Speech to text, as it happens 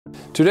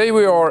Today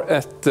we are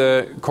at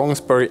the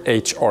Kongsberg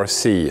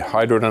HRC,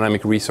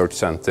 Hydrodynamic Research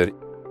Center.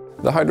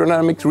 The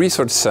Hydrodynamic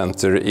Research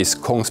Center is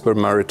Kongsberg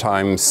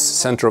Maritime's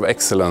Center of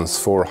Excellence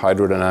for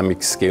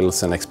hydrodynamic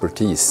skills and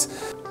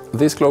expertise.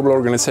 This global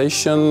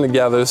organization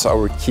gathers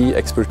our key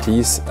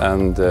expertise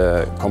and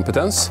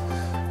competence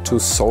to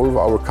solve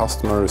our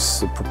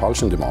customers'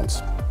 propulsion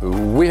demands.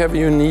 We have a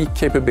unique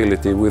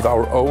capability with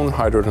our own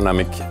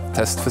hydrodynamic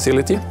test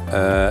facility,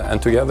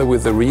 and together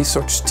with the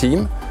research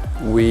team,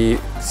 we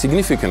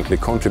significantly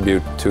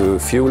contribute to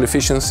fuel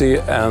efficiency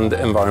and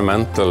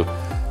environmental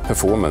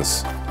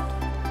performance.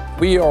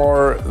 We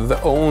are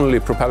the only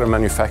propeller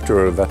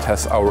manufacturer that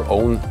has our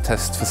own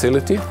test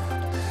facility.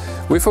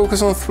 We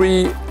focus on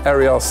three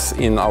areas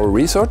in our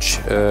research.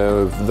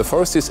 The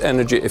first is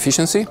energy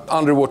efficiency,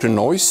 underwater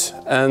noise,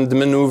 and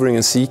maneuvering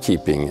and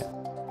seakeeping.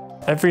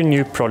 Every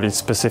new project is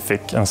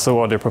specific, and so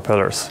are the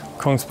propellers.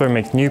 Kongsberg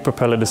makes new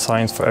propeller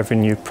designs for every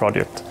new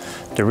project.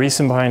 The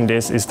reason behind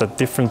this is that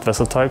different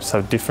vessel types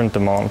have different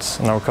demands,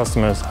 and our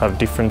customers have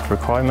different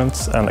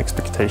requirements and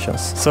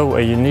expectations. So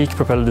a unique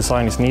propeller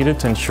design is needed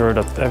to ensure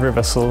that every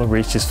vessel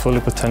reaches full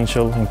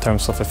potential in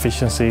terms of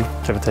efficiency,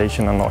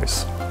 cavitation and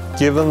noise.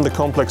 Given the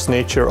complex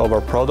nature of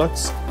our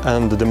products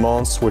and the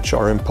demands which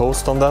are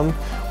imposed on them,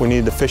 we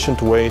need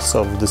efficient ways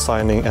of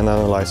designing and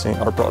analyzing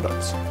our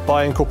products.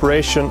 By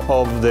incorporation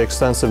of the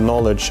extensive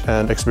knowledge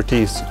and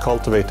expertise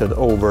cultivated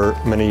over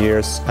many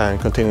years and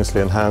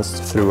continuously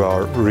enhanced through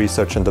our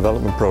research and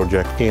development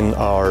project in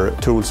our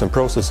tools and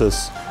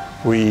processes,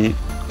 we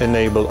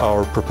enable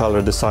our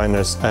propeller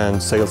designers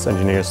and sales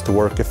engineers to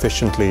work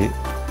efficiently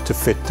to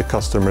fit the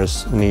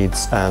customer's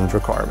needs and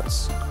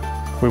requirements.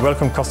 We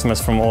welcome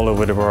customers from all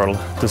over the world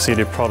to see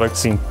their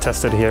products being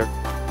tested here.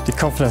 The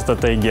confidence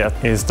that they get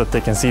is that they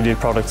can see the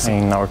products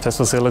in our test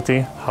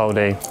facility, how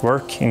they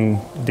work in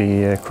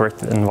the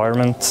correct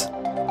environment.